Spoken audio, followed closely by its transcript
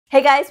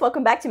Hey guys,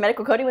 welcome back to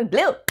Medical Coding with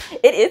Blue.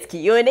 It is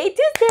Q&A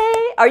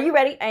Tuesday. Are you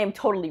ready? I am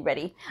totally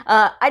ready.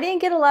 I didn't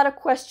get a lot of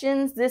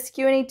questions this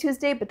Q&A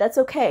Tuesday, but that's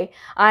okay.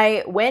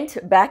 I went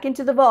back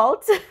into the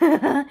vault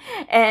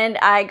and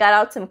I got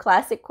out some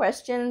classic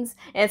questions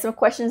and some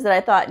questions that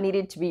I thought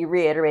needed to be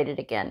reiterated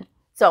again.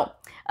 So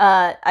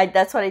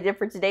that's what I did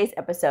for today's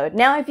episode.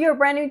 Now, if you're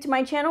brand new to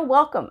my channel,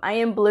 welcome. I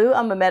am Blue.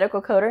 I'm a medical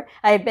coder.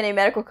 I have been a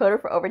medical coder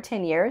for over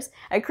 10 years.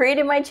 I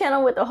created my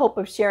channel with the hope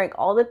of sharing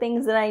all the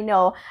things that I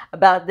know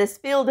about this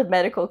field of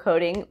medical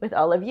coding with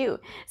all of you.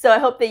 So I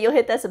hope that you'll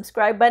hit that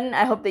subscribe button.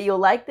 I hope that you'll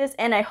like this.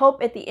 And I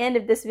hope at the end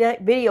of this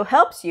video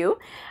helps you.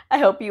 I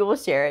hope you will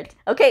share it.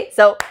 Okay,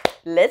 so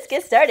let's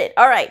get started.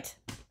 All right,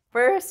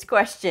 first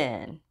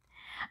question.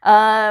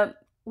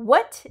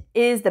 What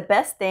is the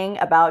best thing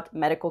about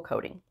medical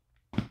coding?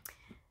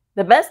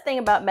 The best thing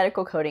about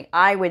medical coding,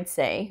 I would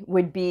say,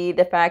 would be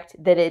the fact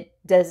that it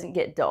doesn't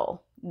get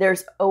dull.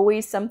 There's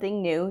always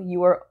something new.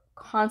 You are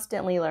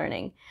constantly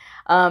learning.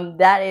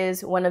 That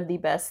is one of the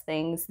best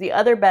things. The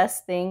other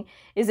best thing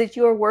is that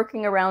you are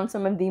working around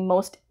some of the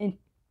most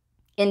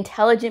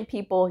intelligent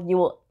people you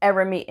will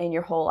ever meet in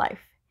your whole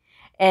life.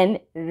 And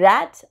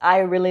that I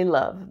really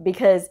love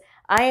because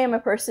I am a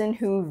person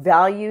who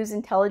values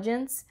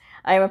intelligence.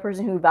 I am a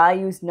person who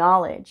values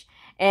knowledge.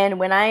 And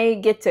when I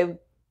get to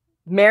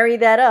marry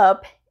that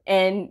up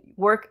and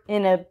work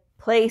in a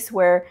place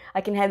where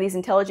I can have these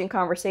intelligent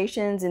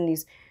conversations and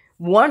these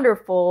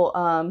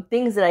wonderful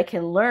things that I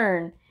can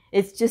learn,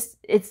 I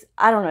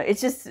don't know,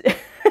 it's just,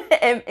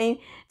 I mean,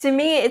 to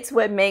me, it's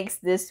what makes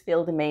this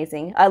field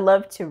amazing. I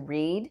love to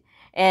read,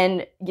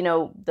 and, you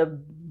know, the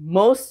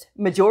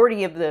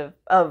majority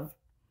of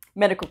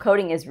medical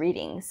coding is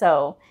reading.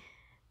 So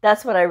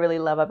that's what I really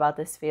love about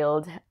this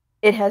field.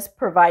 It has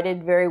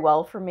provided very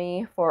well for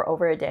me for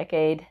over a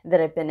decade that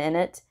I've been in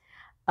it.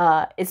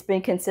 It's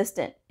been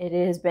consistent. It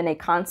has been a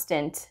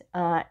constant,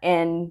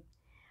 and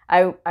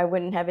I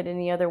wouldn't have it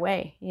any other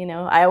way. You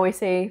know, I always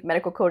say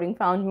medical coding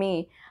found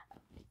me.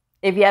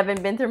 If you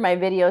haven't been through my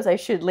videos, I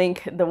should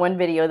link the one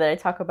video that I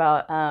talk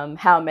about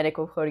how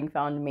medical coding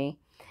found me.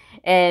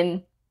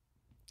 And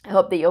I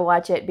hope that you'll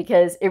watch it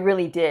because it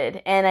really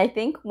did. And I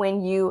think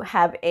when you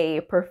have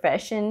a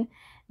profession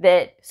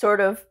that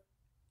sort of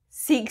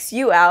seeks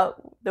you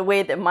out the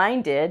way that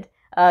mine did,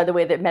 the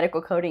way that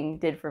medical coding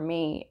did for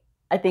me,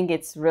 I think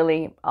it's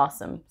really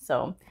awesome.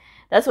 So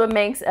that's what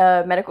makes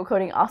medical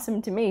coding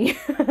awesome to me.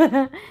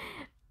 The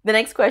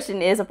next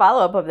question is a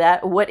follow-up of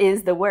that. What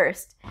is the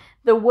worst?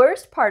 The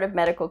worst part of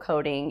medical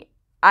coding,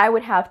 I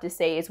would have to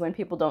say, is when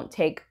people don't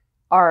take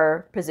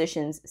our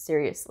positions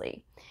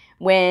seriously.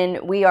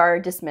 When we are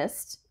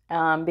dismissed,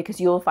 because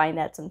you'll find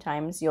that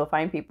sometimes. You'll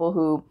find people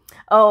who,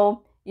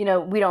 oh, you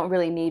know, we don't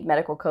really need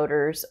medical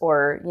coders,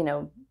 or, you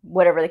know,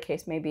 whatever the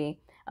case may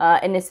be.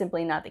 And it's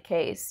simply not the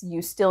case.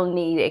 You still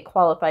need a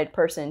qualified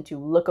person to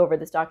look over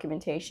this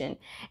documentation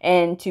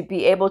and to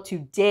be able to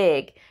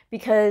dig,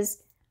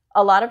 because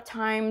a lot of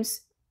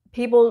times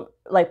people,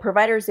 like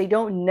providers, they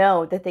don't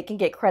know that they can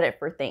get credit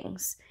for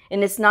things.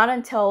 And it's not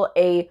until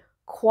a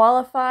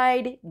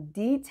qualified,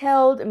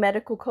 detailed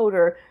medical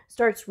coder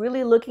starts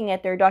really looking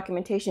at their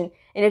documentation,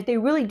 and if they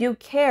really do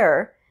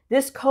care,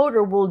 this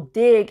coder will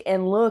dig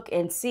and look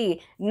and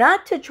see,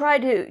 not to try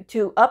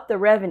to up the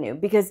revenue,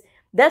 because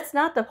that's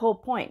not the whole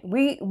point.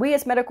 We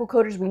as medical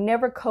coders, we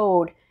never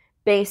code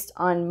based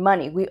on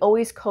money. We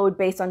always code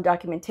based on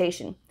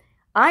documentation.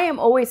 I am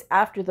always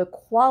after the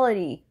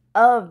quality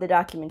of the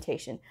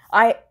documentation.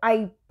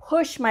 I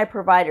push my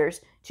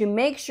providers to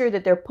make sure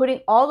that they're putting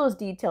all those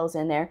details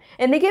in there,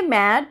 and they get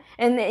mad,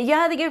 and they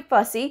get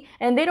fussy,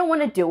 and they don't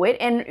want to do it,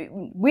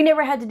 and we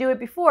never had to do it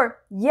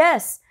before.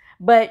 Yes,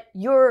 but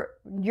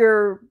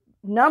your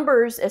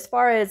numbers, as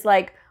far as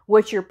like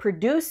what you're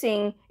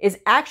producing, is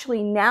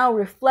actually now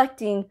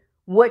reflecting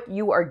what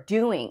you are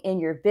doing in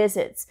your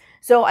visits.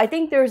 So I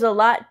think there's a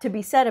lot to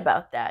be said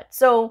about that.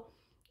 So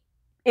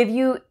if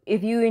you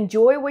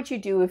enjoy what you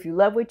do, if you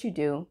love what you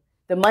do,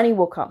 the money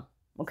will come.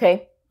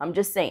 Okay, I'm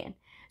just saying.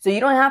 So you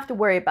don't have to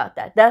worry about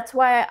that. That's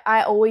why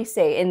I always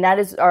say, and that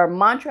is our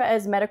mantra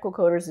as medical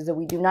coders, is that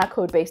we do not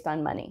code based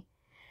on money.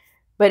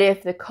 But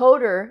if the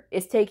coder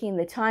is taking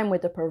the time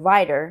with the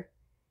provider,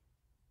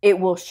 it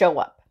will show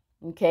up.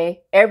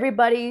 Okay,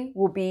 everybody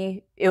will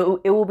be, it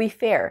will be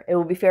fair. It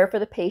will be fair for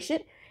the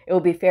patient. It will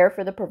be fair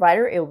for the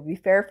provider. It will be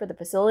fair for the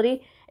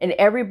facility, and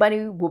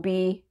everybody will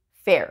be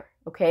fair.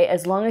 Okay,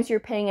 as long as you're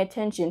paying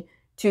attention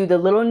to the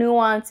little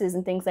nuances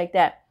and things like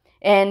that.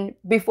 And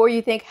before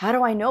you think, how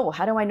do I know?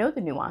 How do I know the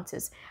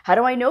nuances? How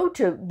do I know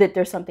that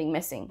there's something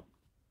missing?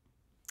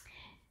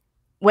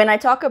 When I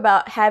talk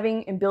about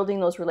having and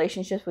building those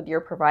relationships with your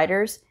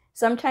providers,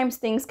 sometimes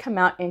things come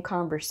out in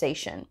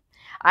conversation.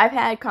 I've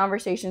had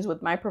conversations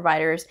with my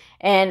providers,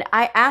 and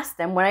I ask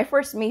them when I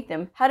first meet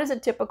them, how does a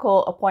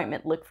typical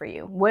appointment look for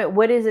you?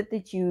 What is it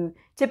that you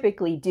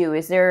typically do?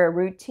 Is there a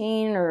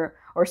routine or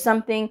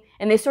something?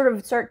 And they sort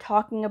of start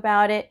talking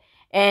about it,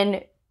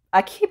 and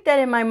I keep that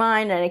in my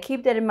mind and I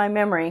keep that in my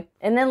memory.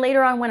 And then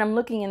later on, when I'm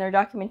looking in their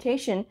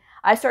documentation,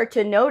 I start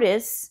to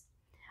notice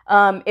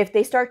If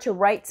they start to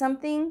write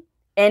something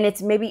and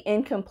it's maybe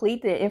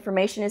incomplete, the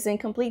information is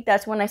incomplete,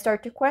 that's when I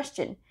start to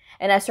question.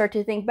 And I start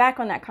to think back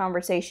on that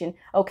conversation.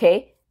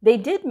 Okay, they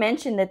did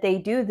mention that they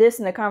do this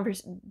in the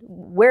conversation.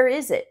 Where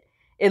is it?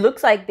 It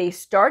looks like they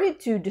started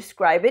to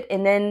describe it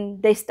and then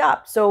they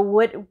stopped. So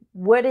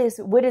what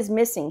is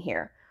missing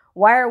here?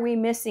 Why are we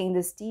missing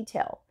this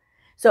detail?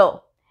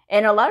 So,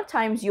 and a lot of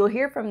times you'll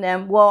hear from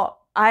them, well,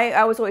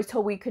 I was always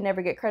told we could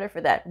never get credit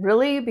for that.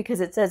 Really?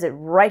 Because it says it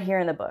right here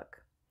in the book.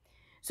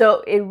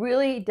 So it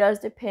really does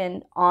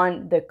depend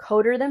on the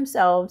coder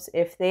themselves,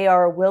 if they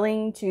are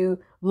willing to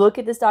look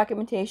at this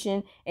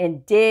documentation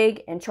and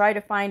dig and try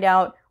to find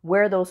out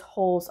where those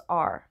holes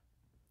are,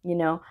 you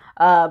know.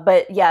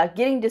 But yeah,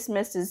 getting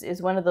dismissed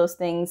is one of those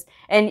things.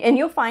 And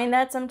you'll find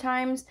that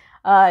sometimes,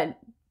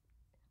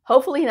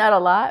 hopefully not a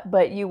lot,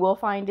 but you will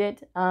find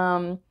it.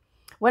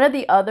 One of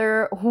the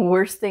other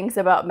worst things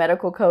about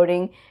medical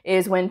coding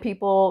is when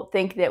people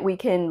think that we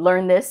can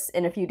learn this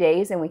in a few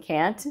days and we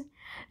can't.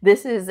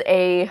 This is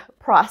a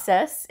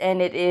process,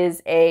 and it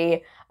is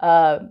it's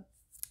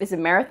a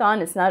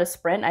marathon. It's not a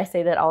sprint. I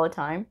say that all the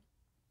time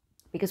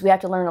because we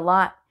have to learn a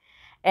lot.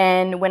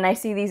 And when I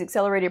see these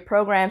accelerated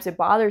programs, it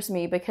bothers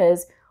me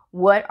because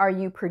what are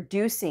you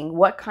producing?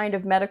 What kind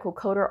of medical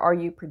coder are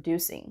you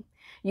producing?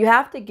 You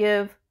have to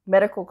give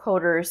medical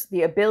coders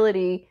the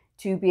ability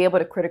to be able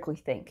to critically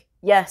think.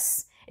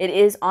 Yes, it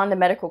is on the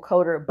medical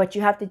coder, but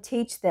you have to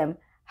teach them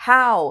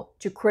how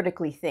to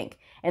critically think.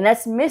 And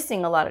that's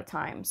missing a lot of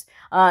times.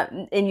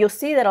 And you'll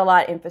see that a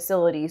lot in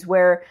facilities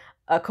where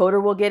a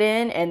coder will get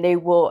in and they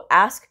will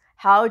ask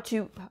how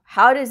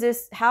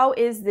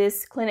is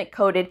this clinic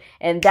coded?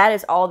 And that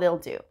is all they'll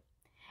do.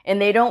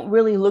 And they don't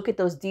really look at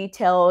those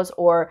details,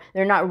 or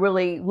they're not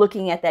really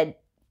looking at that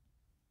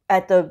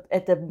at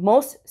the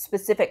most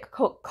specific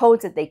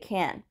codes that they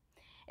can.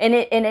 And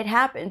it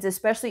happens,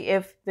 especially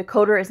if the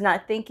coder is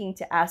not thinking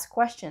to ask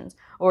questions,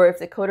 or if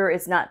the coder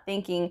is not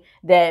thinking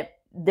that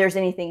there's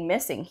anything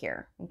missing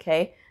here.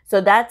 Okay,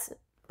 so that's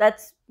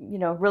you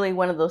know, really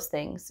one of those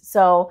things.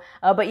 So,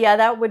 but yeah,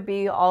 that would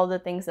be all the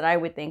things that I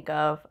would think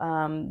of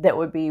that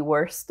would be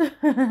worst.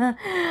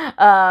 And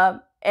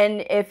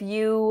if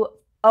you,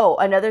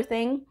 another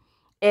thing,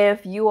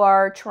 if you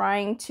are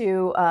trying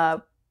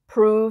to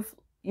prove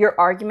your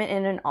argument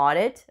in an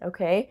audit,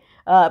 okay,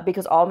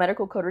 because all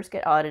medical coders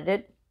get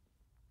audited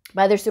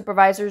by their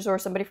supervisors or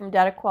somebody from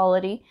data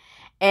quality.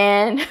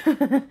 And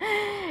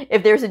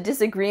if there's a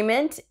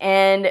disagreement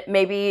and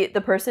maybe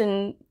the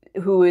person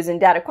who is in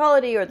data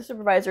quality or the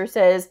supervisor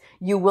says,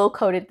 you will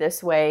code it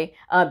this way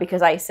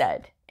because I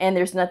said, and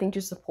there's nothing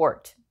to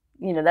support.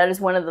 You know, that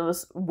is one of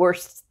those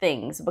worst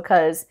things,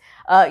 because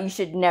you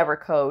should never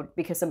code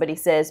because somebody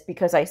says,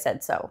 because I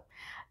said so.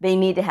 They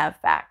need to have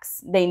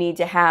facts. They need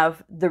to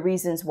have the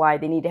reasons why.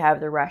 They need to have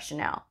the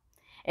rationale.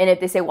 And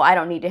if they say, well, I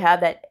don't need to have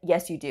that,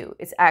 yes, you do.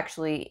 It's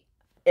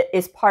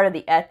part of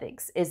the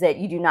ethics, is that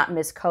you do not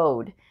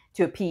miscode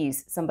to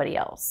appease somebody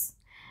else.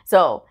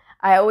 So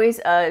I always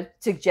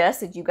suggest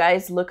that you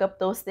guys look up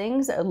those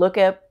things, look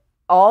up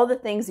all the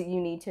things that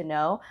you need to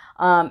know.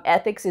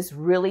 Ethics is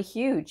really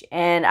huge.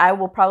 And I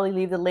will probably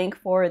leave the link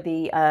for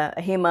the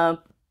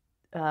AHIMA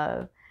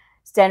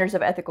Standards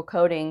of Ethical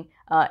Coding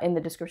in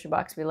the description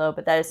box below.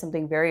 But that is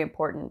something very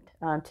important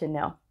to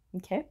know.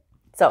 Okay,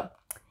 so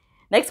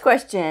next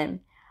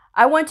question.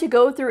 I want to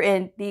go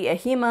through the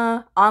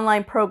AHIMA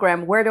online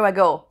program. Where do I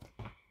go?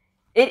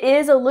 It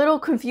is a little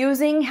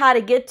confusing how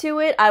to get to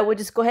it. I would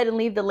just go ahead and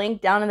leave the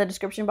link down in the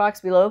description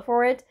box below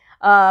for it.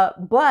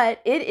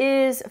 But it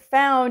is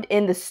found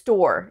in the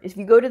store. If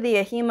you go to the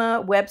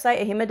AHIMA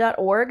website,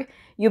 ahima.org,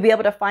 you'll be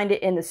able to find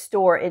it in the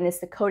store, and it's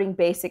the Coding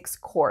Basics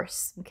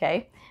course,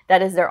 okay?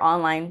 That is their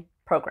online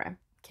program,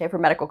 okay, for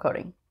medical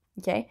coding,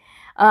 okay?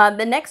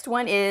 The next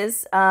one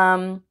is,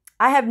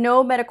 I have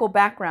no medical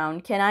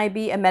background. Can I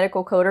be a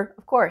medical coder?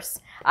 Of course.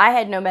 I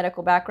had no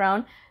medical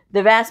background.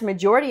 The vast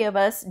majority of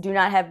us do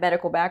not have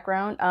medical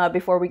background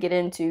before we get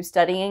into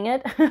studying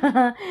it.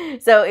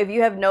 So if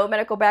you have no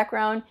medical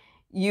background,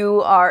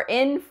 you are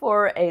in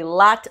for a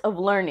lot of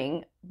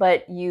learning,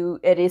 but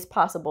it is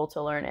possible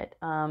to learn it.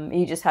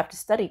 You just have to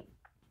study,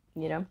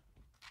 you know.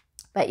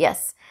 But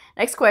yes,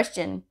 next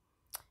question.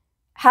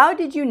 How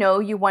did you know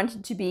you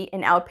wanted to be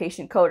an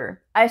outpatient coder?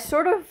 I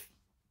sort of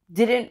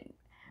didn't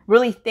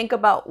really think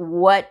about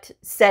what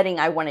setting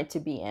I wanted to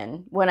be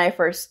in when I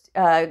first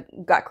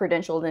got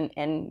credentialed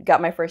and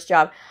got my first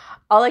job.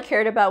 All I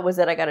cared about was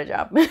that I got a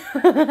job.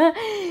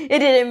 It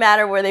didn't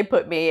matter where they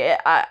put me.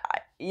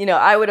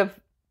 I would have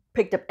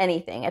picked up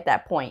anything at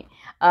that point.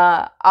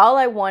 All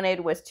I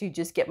wanted was to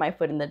just get my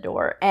foot in the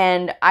door.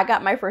 And I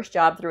got my first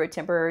job through a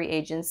temporary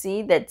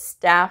agency that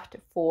staffed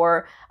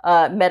for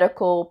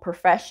medical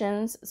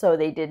professions. So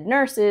they did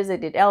nurses, they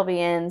did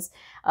LVNs,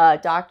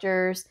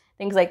 doctors,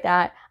 things like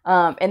that.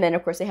 And then,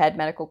 of course, they had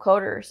medical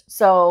coders.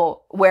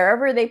 So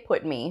wherever they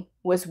put me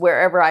was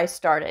wherever I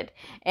started.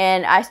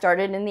 And I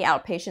started in the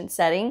outpatient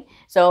setting.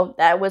 So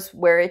that was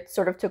where it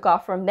sort of took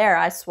off from there.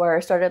 I swear I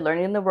started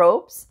learning the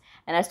ropes,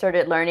 and I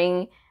started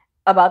learning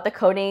about the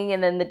coding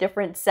and then the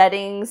different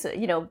settings,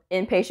 you know,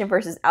 inpatient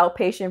versus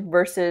outpatient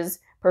versus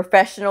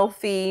professional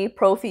fee,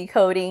 pro fee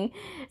coding.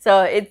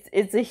 So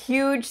it's a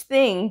huge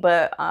thing,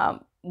 but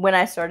when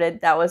I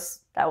started, that was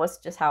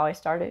just how I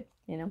started,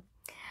 you know.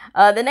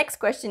 The next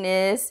question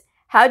is,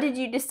 how did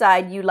you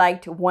decide you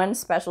liked one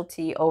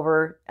specialty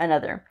over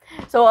another?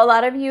 So a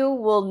lot of you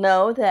will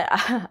know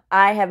that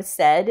I have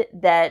said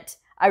that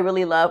I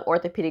really love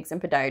orthopedics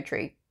and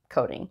podiatry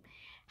coding.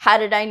 How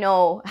did I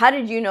know? How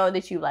did you know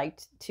that you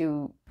liked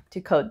to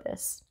code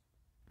this?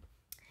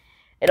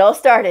 It all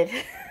started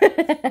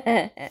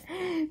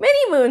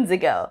many moons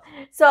ago.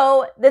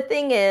 So the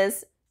thing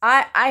is,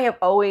 I have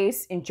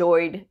always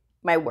enjoyed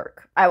my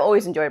work. I've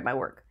always enjoyed my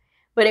work.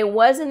 But it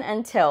wasn't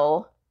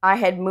until I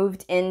had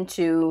moved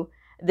into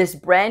this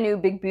brand new,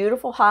 big,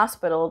 beautiful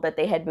hospital that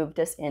they had moved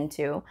us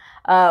into.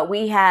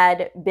 We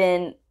had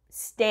been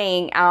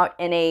staying out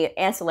in a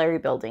ancillary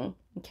building,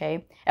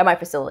 okay, at my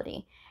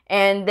facility.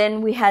 And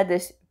then we had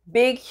this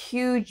big,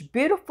 huge,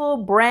 beautiful,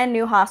 brand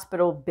new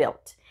hospital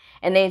built.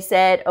 And they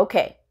said,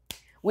 okay,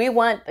 we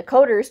want the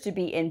coders to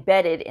be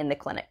embedded in the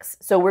clinics.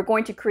 So we're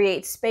going to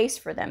create space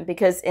for them,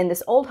 because in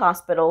this old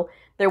hospital,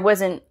 there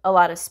wasn't a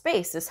lot of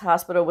space. This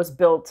hospital was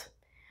built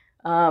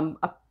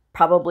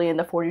probably in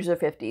the 40s or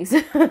 50s.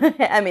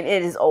 I mean,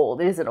 it is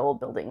old. It is an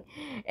old building.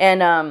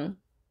 And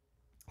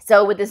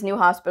so with this new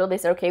hospital, they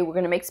said, okay, we're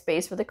going to make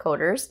space for the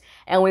coders,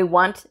 and we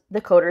want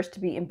the coders to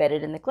be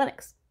embedded in the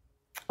clinics.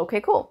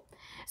 Okay, cool.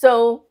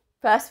 So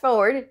fast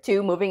forward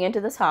to moving into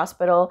this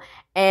hospital,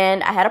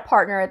 and I had a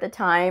partner at the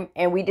time,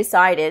 and we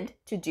decided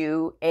to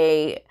do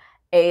a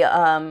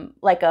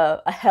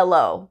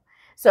hello.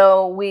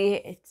 So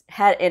we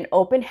had an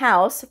open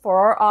house for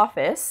our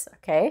office,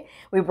 okay?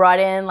 We brought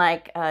in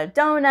like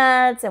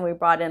donuts, and we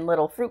brought in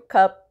little fruit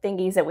cup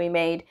thingies that we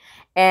made,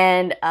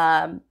 and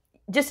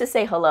just to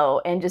say hello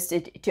and just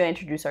to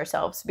introduce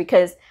ourselves,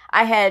 because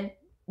I had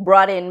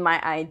brought in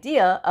my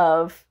idea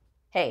of,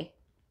 hey,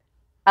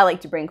 I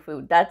like to bring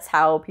food. That's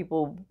how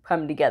people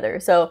come together.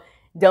 So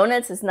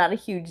donuts is not a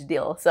huge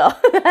deal. So,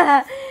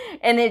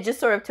 and it just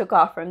sort of took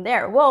off from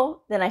there.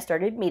 Well, then I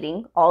started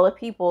meeting all the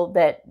people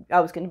that I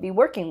was going to be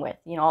working with,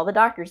 you know, all the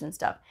doctors and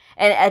stuff.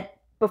 And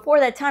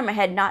before that time, I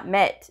had not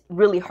met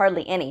really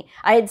hardly any.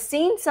 I had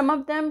seen some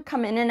of them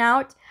come in and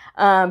out,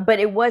 but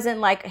it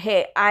wasn't like,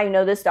 hey, I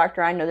know this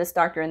doctor,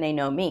 and they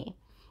know me.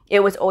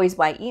 It was always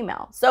by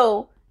email.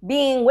 So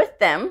being with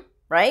them,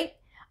 right?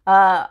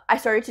 I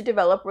started to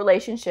develop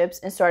relationships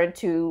and started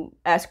to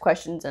ask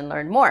questions and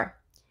learn more.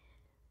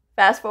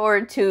 Fast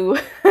forward to,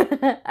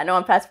 I know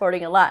I'm fast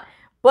forwarding a lot,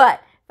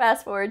 but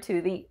fast forward to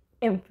the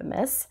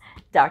infamous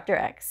Dr.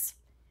 X.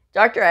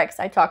 Dr. X,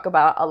 I talk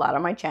about a lot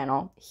on my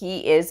channel.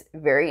 He is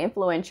very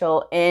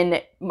influential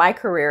in my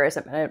career as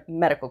a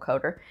medical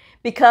coder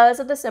because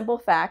of the simple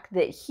fact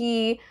that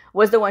he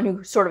was the one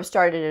who sort of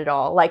started it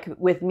all, like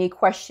with me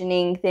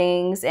questioning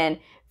things, and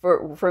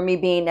for me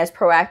being as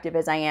proactive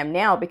as I am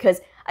now,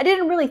 because I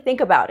didn't really think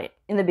about it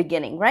in the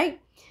beginning,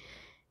 right?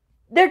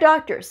 They're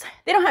doctors.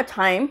 They don't have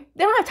time.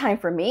 They don't have time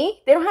for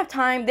me. They don't have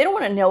time. They don't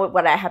want to know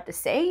what I have to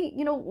say.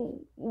 You know,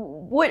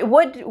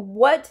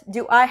 what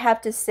do I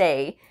have to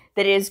say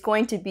that is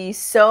going to be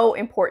so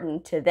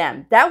important to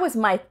them? That was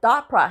my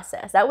thought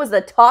process. That was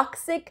the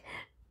toxic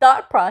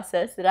thought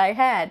process that I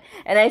had.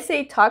 And I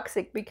say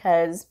toxic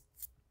because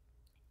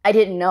I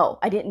didn't know.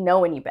 I didn't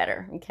know any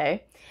better,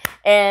 okay?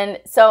 And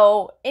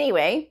so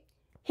anyway,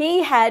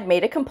 he had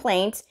made a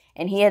complaint,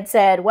 and he had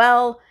said,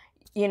 well,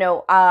 you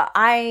know,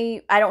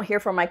 I don't hear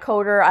from my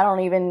coder. I don't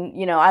even,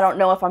 you know, I don't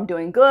know if I'm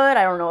doing good.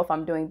 I don't know if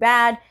I'm doing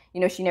bad.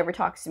 You know, she never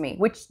talks to me,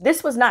 which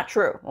this was not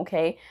true,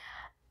 okay?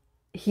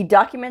 He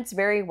documents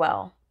very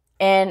well,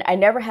 and I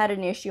never had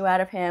an issue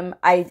out of him.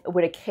 I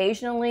would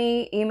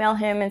occasionally email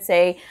him and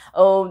say,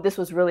 oh, this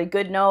was really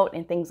good note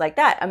and things like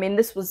that. I mean,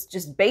 this was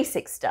just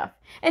basic stuff.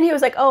 And he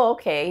was like, oh,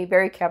 okay,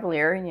 very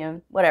cavalier, you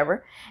know,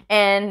 whatever.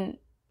 And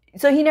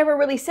so he never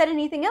really said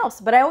anything else.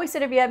 But I always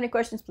said, if you have any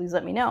questions, please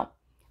let me know.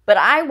 But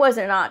I was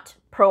not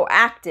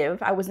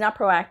proactive. I was not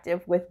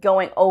proactive with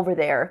going over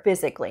there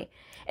physically.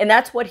 And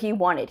that's what he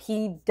wanted.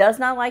 He does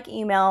not like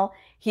email.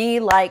 He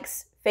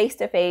likes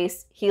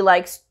face-to-face. He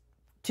likes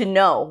to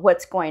know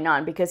what's going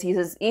on, because he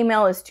says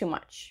email is too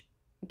much.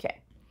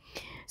 Okay.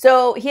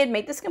 So he had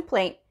made this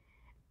complaint.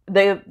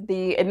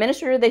 The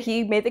administrator that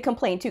he made the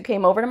complaint to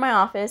came over to my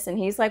office, and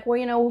he's like, well,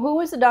 you know, who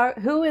is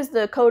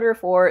the coder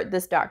for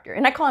this doctor?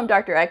 And I call him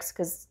Dr. X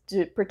because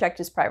to protect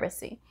his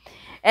privacy.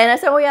 And I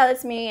said, oh yeah,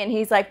 that's me. And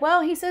he's like,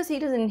 well, he says he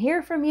doesn't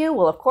hear from you.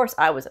 Well, of course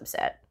I was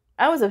upset.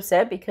 I was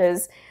upset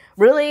because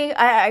really,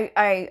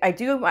 I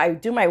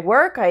do my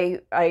work.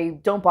 I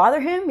don't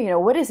bother him. You know,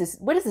 what is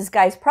this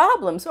guy's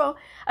problem? So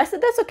I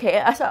said, that's okay.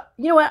 I said,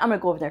 you know what? I'm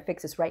gonna go over there and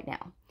fix this right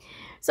now.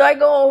 So I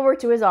go over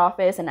to his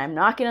office, and I'm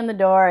knocking on the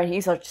door, and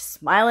he's like just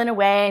smiling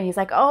away, and he's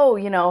like, oh,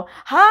 you know,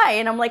 hi.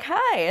 And I'm like,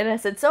 hi. And I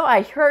said, so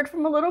I heard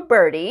from a little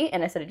birdie,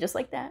 and I said it just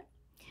like that.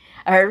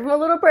 I heard from a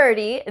little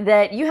birdie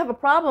that you have a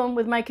problem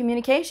with my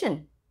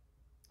communication.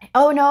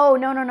 Oh,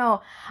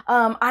 no.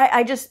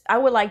 I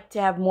would like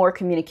to have more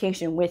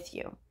communication with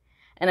you.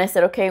 And I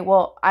said, okay,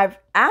 well, I've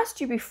asked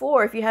you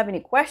before if you have any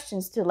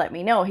questions to let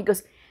me know. He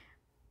goes,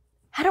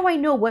 how do I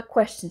know what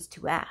questions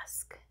to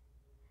ask?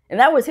 And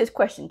that was his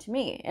question to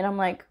me. And I'm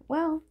like,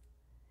 well,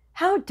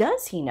 how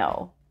does he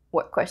know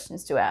what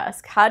questions to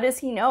ask? How does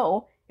he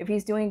know if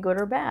he's doing good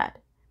or bad?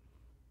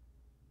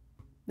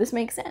 This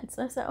makes sense.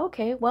 And I said,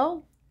 okay,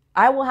 well,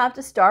 I will have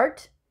to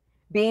start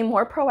being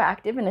more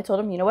proactive. And I told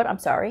him, you know what? I'm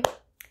sorry.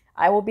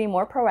 I will be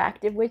more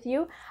proactive with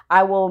you.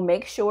 I will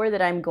make sure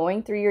that I'm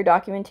going through your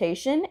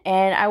documentation,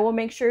 and I will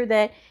make sure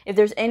that if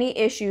there's any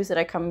issues that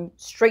I come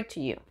straight to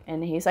you.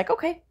 And he's like,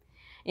 okay,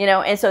 you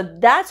know, and so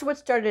that's what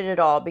started it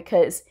all,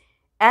 because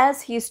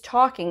as he's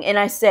talking, and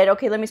I said,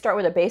 okay, let me start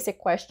with a basic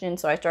question.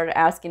 So I started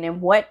asking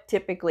him what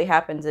typically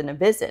happens in a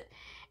visit.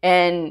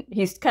 And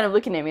he's kind of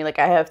looking at me like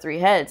I have 3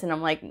 heads. And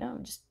I'm like,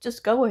 no,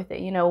 just go with it.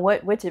 You know,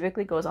 what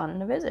typically goes on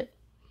in a visit?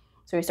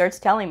 So he starts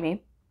telling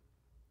me,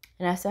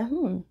 and I said,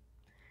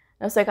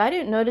 I was like, I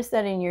didn't notice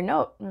that in your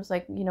note. And I was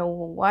like, you know,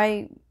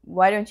 why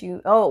don't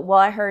you? Oh, well,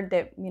 I heard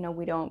that, you know,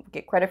 we don't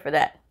get credit for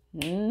that.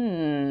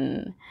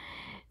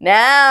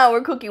 Now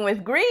we're cooking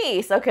with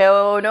grease. Okay,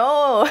 oh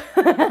no.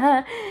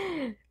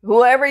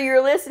 Whoever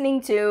you're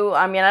listening to,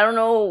 I mean, I don't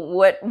know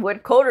what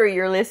coder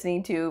you're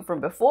listening to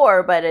from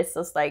before, but it's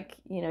just like,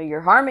 you know,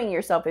 you're harming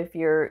yourself if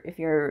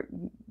you're,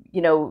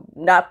 you know,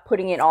 not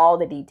putting in all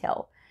the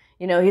detail.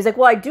 You know, he's like,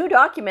 well, I do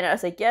document it. I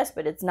was like, yes,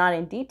 but it's not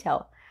in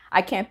detail.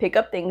 I can't pick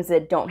up things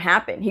that don't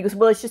happen. He goes,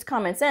 well, it's just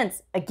common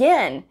sense.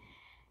 Again,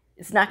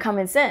 it's not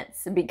common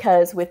sense,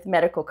 because with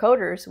medical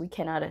coders, we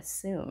cannot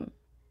assume.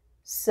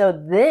 So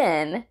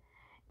then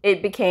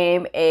it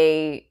became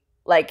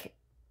like,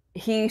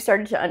 he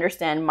started to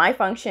understand my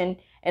function.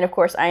 And of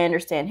course, I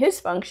understand his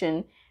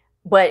function,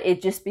 but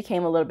it just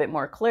became a little bit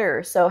more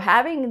clear. So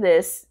having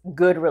this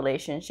good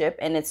relationship,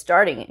 and it's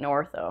starting in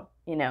ortho,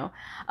 you know,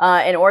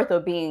 and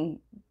ortho being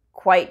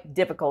quite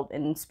difficult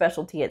in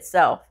specialty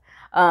itself.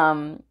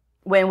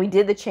 When we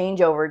did the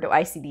changeover to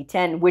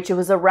ICD-10, which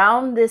was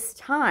around this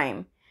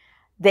time,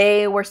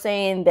 they were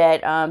saying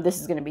that this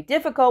is going to be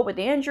difficult with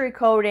the injury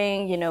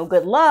coding, you know,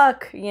 good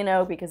luck, you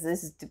know, because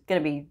this is going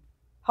to be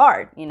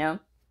hard, you know.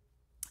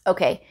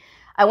 Okay,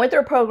 I went through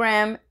a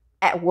program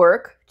at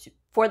work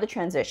for the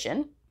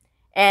transition,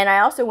 and I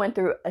also went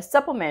through a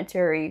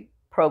supplementary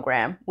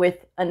program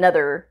with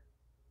another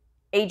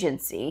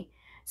agency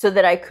so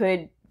that I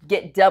could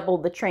get double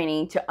the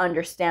training to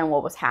understand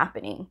what was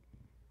happening.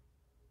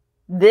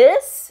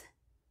 This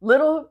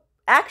little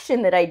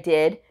action that I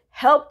did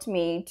helped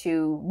me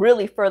to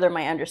really further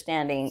my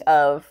understanding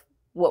of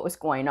what was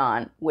going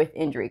on with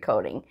injury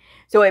coding.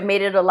 So it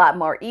made it a lot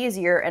more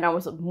easier, and I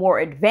was more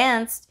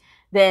advanced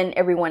than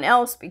everyone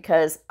else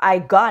because I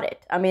got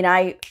it. I mean,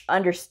 I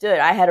understood.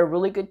 I had a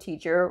really good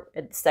teacher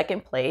at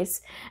second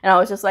place, and I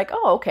was just like,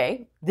 oh,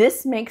 okay,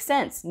 this makes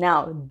sense.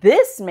 Now,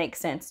 this makes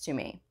sense to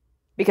me,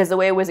 because the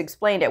way it was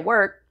explained at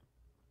work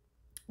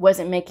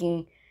wasn't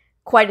making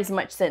quite as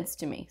much sense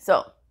to me.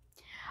 So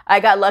I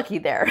got lucky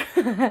there.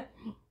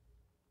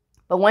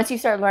 But once you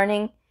start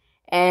learning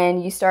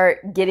and you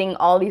start getting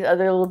all these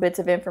other little bits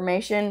of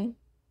information,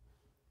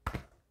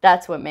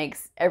 that's what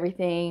makes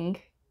everything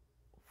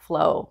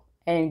flow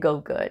and go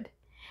good.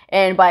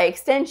 And by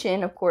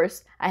extension, of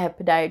course, I have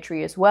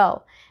podiatry as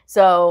well.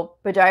 So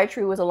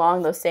podiatry was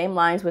along those same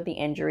lines with the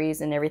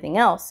injuries and everything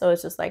else. So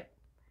it's just like,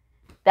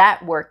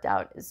 that worked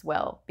out as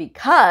well,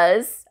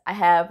 because I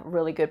have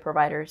really good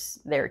providers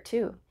there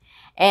too.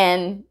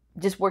 And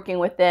just working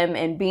with them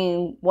and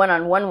being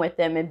one-on-one with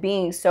them and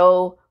being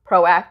so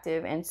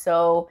proactive and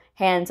so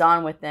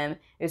hands-on with them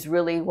is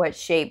really what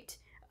shaped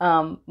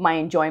my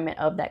enjoyment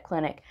of that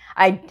clinic.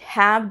 I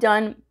have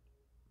done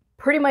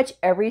pretty much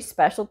every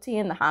specialty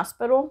in the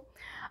hospital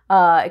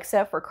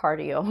except for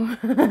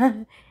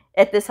cardio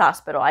at this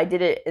hospital. I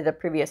did it at the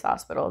previous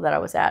hospital that I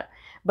was at.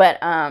 But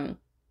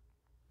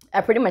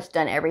I've pretty much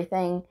done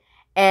everything.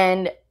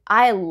 And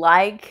I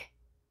like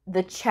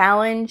the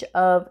challenge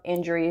of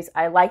injuries.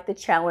 I like the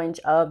challenge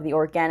of the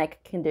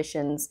organic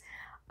conditions.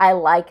 I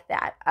like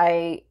that.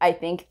 I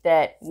think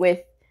that with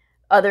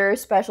other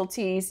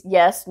specialties,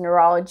 yes,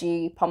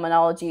 neurology,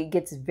 pulmonology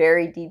gets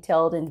very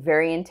detailed and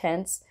very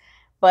intense.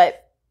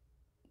 But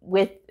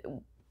with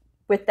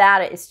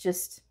that, it's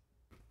just,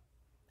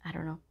 I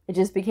don't know. It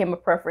just became a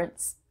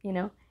preference, you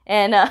know.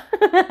 And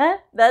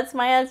that's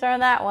my answer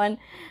on that one.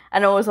 I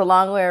know it was a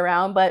long way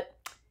around, but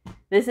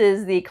this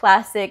is the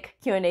classic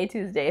Q&A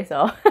Tuesday,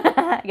 so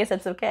I guess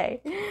that's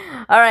okay.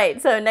 All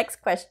right, so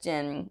next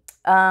question.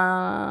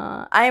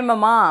 I am a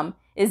mom.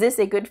 Is this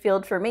a good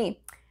field for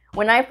me?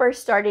 When I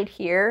first started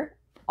here,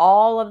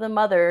 all of the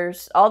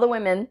mothers, all the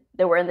women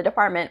that were in the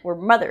department were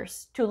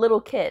mothers to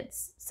little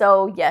kids.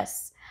 So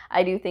yes,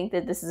 I do think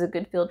that this is a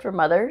good field for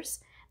mothers.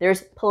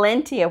 There's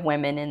plenty of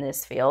women in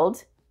this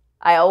field.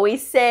 I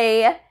always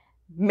say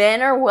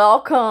men are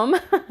welcome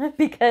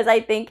because I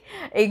think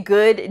a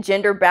good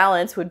gender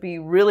balance would be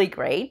really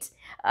great.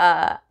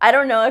 I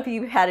don't know if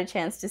you had a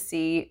chance to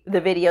see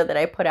the video that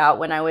I put out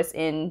when I was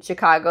in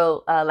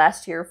Chicago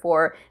last year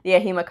for the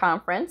AHIMA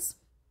conference.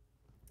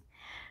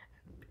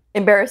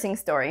 Embarrassing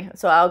story,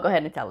 so I'll go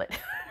ahead and tell it.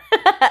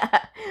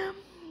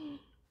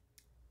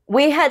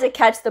 We had to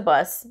catch the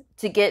bus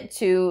to get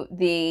to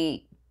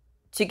the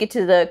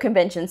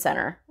convention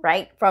center,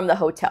 right, from the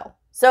hotel.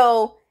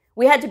 So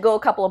we had to go a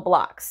couple of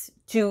blocks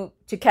to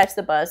catch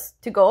the bus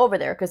to go over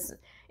there, because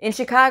in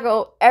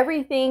Chicago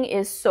everything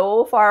is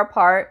so far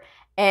apart.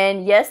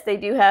 And yes, they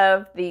do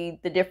have the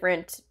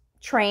different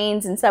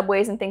trains and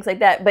subways and things like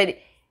that, but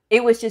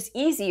it was just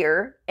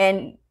easier,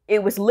 and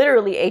it was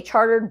literally a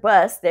chartered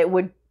bus that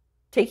would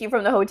take you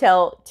from the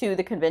hotel to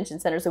the convention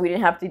center, so we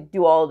didn't have to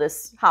do all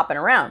this hopping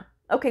around.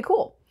 Okay,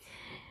 cool.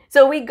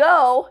 So we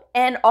go,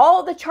 and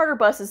all the charter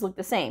buses look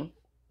the same.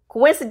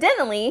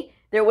 Coincidentally,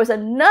 there was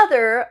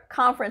another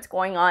conference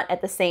going on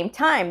at the same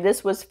time.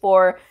 This was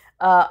for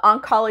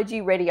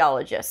oncology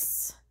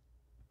radiologists.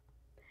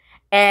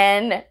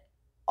 And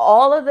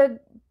all of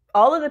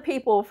the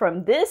people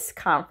from this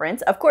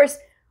conference, of course,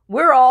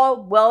 we're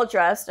all well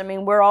dressed. I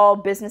mean, we're all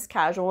business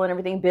casual and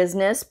everything,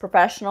 business,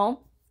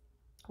 professional.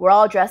 We're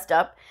all dressed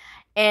up.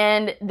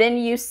 And then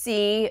you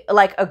see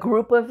like a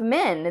group of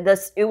men.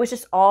 It was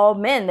just all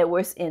men that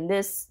was in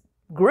this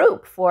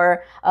group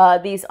for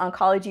these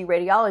oncology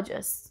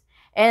radiologists.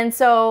 And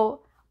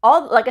so,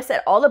 like I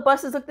said, all the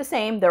buses look the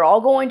same. They're all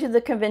going to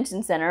the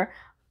convention center.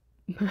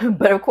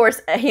 But of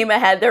course, AHIMA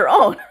had their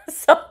own.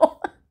 So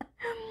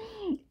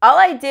all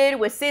I did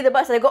was see the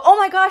bus and I go, oh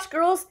my gosh,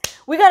 girls,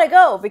 we gotta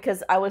go,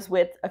 because I was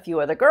with a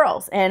few other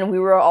girls and we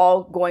were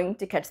all going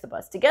to catch the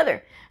bus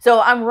together. So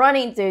I'm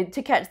running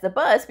to catch the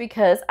bus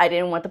because I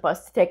didn't want the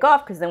bus to take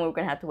off, because then we were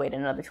gonna have to wait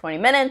another 20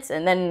 minutes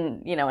and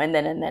then, you know, and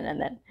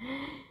then.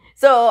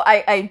 So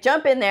I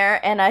jump in there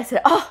and I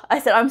said,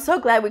 I'm so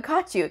glad we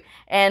caught you.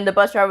 And the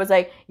bus driver was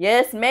like,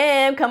 yes,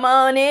 ma'am, come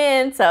on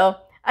in. So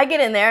I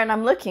get in there and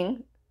I'm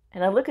looking,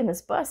 and I look in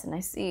this bus and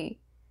I see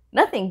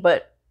nothing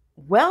but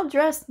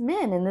well-dressed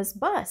men in this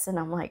bus. And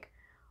I'm like,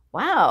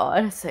 wow.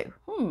 And I say,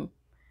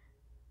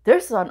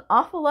 there's an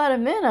awful lot of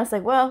men. I was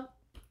like, well,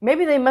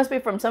 maybe they must be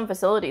from some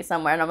facility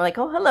somewhere. And I'm like,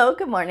 oh, hello,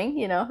 good morning,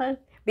 you know,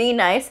 being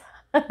nice.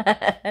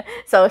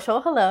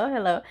 Social,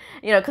 hello,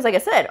 you know, because like I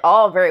said,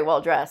 all very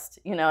well dressed,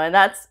 you know, and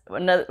that's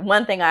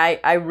one thing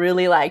I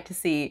really like to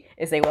see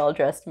is a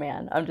well-dressed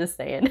man. I'm just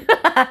saying.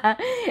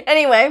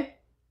 Anyway,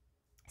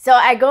 so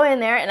I go in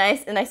there and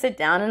I sit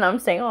down and I'm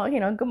saying, oh, you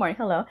know, good morning,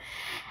 hello.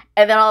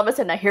 And then all of a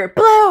sudden I hear,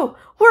 Blue,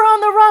 we're on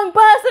the wrong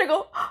bus. And I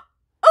go,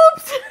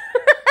 oops.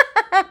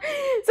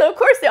 So of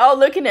course they're all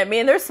looking at me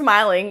and they're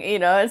smiling, you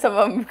know, and some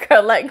of them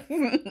are like,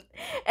 and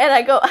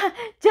I go,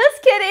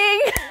 just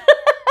kidding.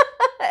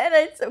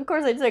 And of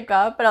course I took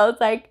off, and I was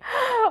like,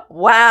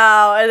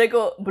 wow. And they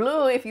go,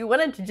 Blue, if you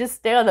wanted to just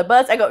stay on the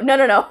bus. I go,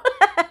 no.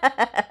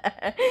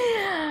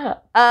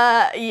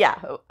 Yeah.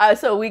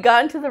 So we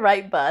got into the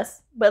right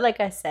bus, but like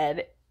I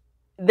said,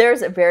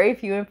 there's very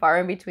few and far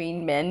in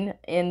between men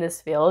in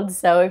this field.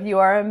 So if you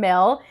are a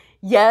male,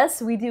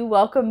 yes, we do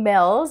welcome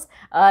males.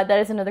 That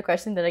is another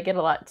question that I get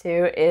a lot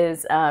too,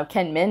 is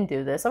can men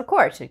do this? Of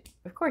course you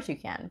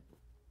can.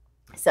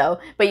 So,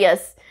 but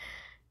yes,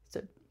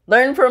 so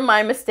learn from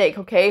my mistake,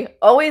 okay?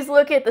 Always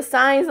look at the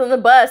signs on the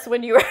bus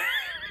when you are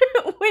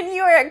when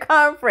you are at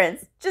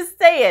conference. Just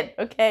say it,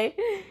 okay?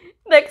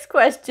 Next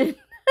question.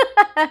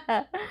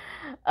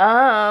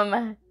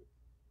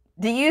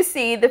 Do you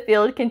see the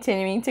field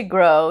continuing to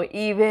grow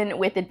even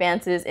with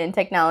advances in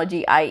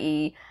technology,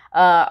 i.e.,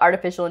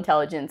 artificial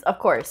intelligence? Of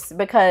course,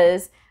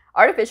 because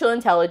artificial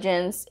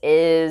intelligence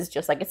is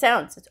just like it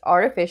sounds. It's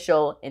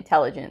artificial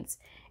intelligence.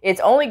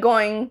 It's only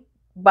going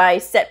by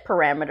set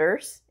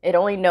parameters. It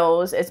only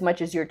knows as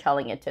much as you're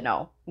telling it to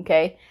know,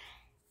 okay?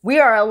 We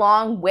are a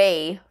long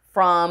way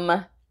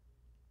from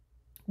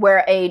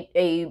where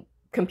a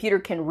computer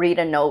can read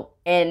a note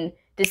and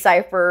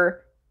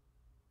decipher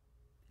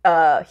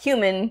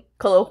human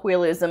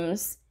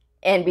colloquialisms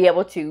and be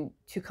able to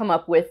come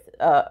up with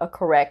a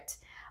correct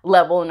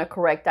level and a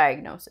correct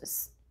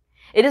diagnosis.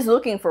 It is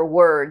looking for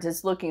words.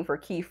 It's looking for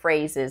key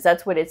phrases.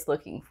 That's what it's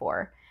looking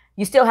for.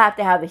 You still have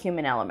to have the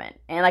human element.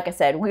 And like I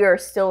said, we are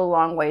still a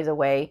long ways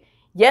away.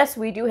 Yes,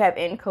 we do have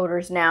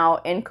encoders now.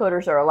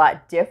 Encoders are a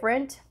lot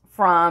different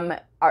from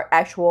our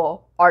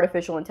actual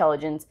artificial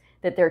intelligence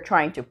that they're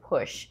trying to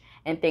push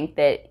and think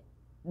that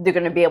they're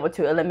going to be able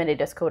to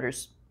eliminate us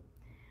coders.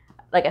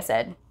 Like I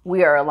said,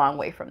 we are a long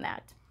way from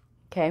that.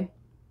 Okay.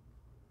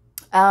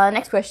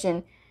 Next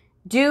question.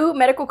 Do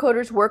medical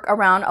coders work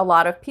around a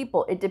lot of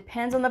people? It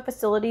depends on the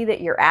facility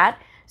that you're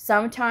at.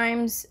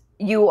 Sometimes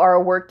you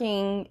are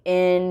working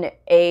in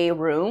a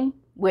room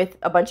with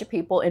a bunch of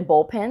people in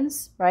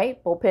bullpens,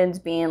 right?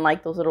 Bullpens being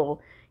like those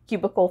little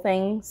cubicle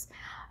things.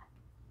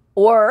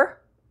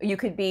 Or you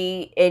could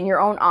be in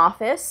your own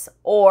office,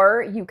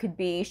 or you could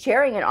be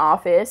sharing an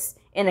office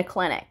in a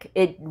clinic.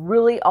 It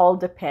really all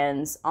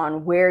depends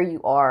on where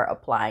you are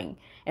applying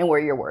and where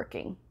you're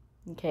working.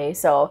 Okay,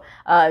 so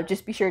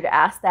just be sure to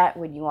ask that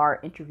when you are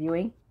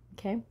interviewing.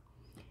 Okay.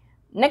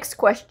 Next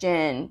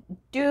question.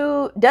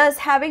 Does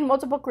having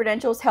multiple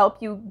credentials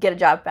help you get a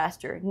job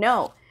faster?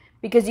 No,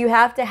 because you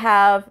have to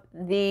have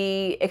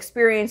the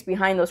experience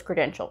behind those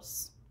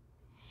credentials.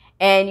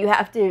 And you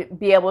have to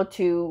be able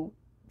to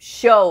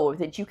show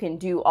that you can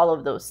do all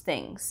of those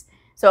things.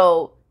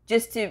 So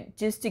just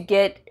to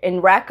get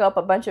and rack up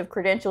a bunch of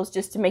credentials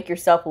just to make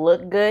yourself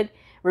look good,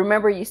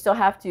 remember you still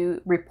have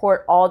to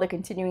report all the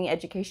continuing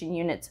education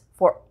units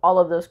for all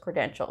of those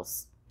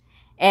credentials.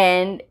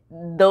 And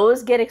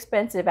those get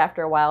expensive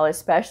after a while,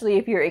 especially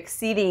if you're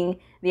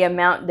exceeding the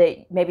amount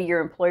that maybe your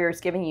employer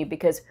is giving you,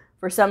 because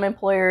for some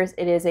employers,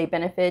 it is a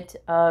benefit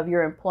of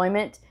your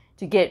employment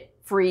to get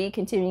free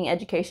continuing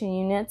education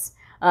units.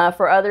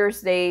 For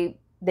others, they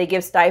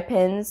give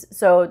stipends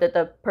so that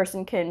the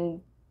person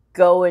can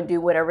go and do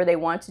whatever they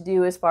want to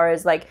do as far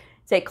as like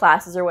take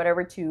classes or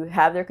whatever to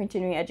have their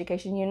continuing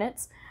education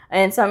units.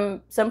 And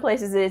some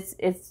places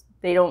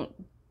they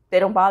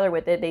don't bother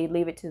with it. They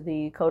leave it to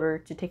the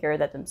coder to take care of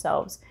that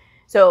themselves.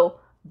 So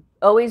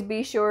always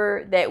be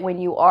sure that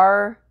when you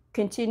are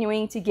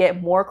continuing to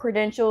get more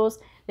credentials,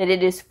 that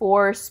it is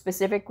for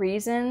specific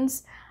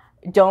reasons.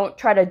 Don't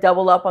try to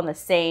double up on the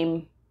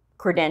same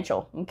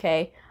credential,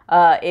 okay?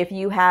 If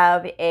you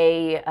have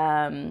a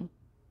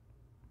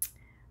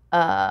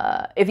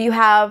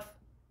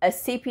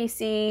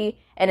CPC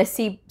and a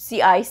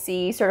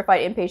CIC,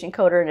 certified inpatient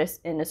coder,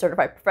 and a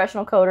certified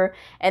professional coder,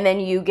 and then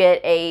you get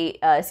a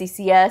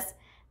CCS,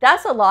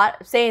 that's a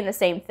lot saying the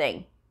same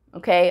thing,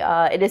 okay?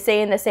 It is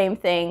saying the same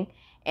thing.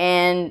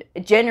 And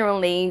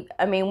generally,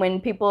 I mean,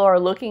 when people are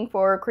looking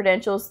for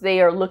credentials,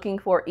 they are looking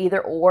for either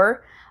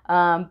or.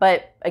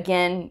 But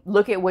again,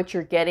 look at what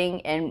you're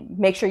getting and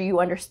make sure you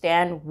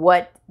understand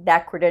what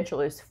that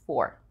credential is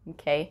for,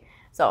 okay?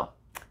 So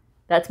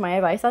that's my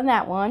advice on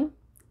that one.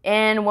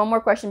 And one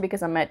more question,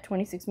 because I'm at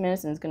 26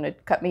 minutes and it's going to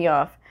cut me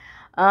off.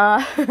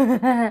 I'm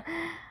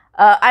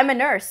a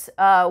nurse.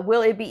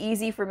 Will it be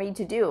easy for me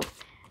to do?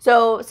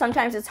 So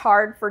sometimes it's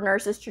hard for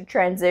nurses to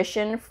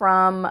transition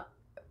from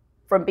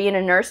being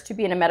a nurse to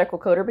being a medical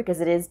coder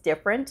because it is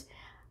different.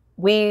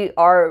 We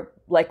are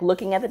like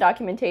looking at the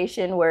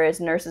documentation, whereas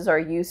nurses are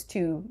used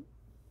to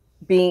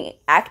being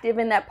active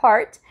in that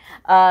part.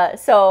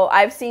 So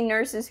I've seen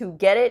nurses who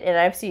get it, and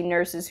I've seen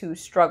nurses who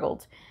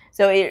struggled.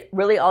 So it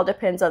really all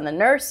depends on the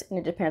nurse, and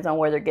it depends on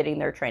where they're getting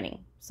their training.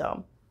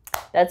 So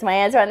that's my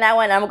answer on that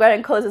one. I'm going to go ahead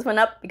and close this one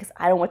up because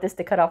I don't want this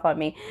to cut off on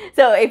me.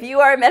 So if you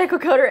are a medical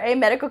coder, a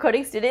medical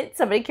coding student,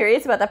 somebody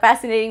curious about the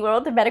fascinating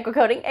world of medical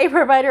coding, a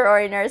provider or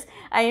a nurse,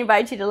 I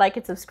invite you to like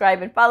and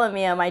subscribe and follow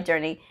me on my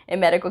journey in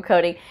medical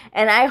coding.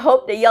 And I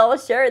hope that y'all will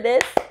share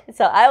this.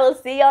 So I will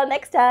see y'all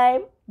next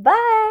time.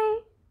 Bye.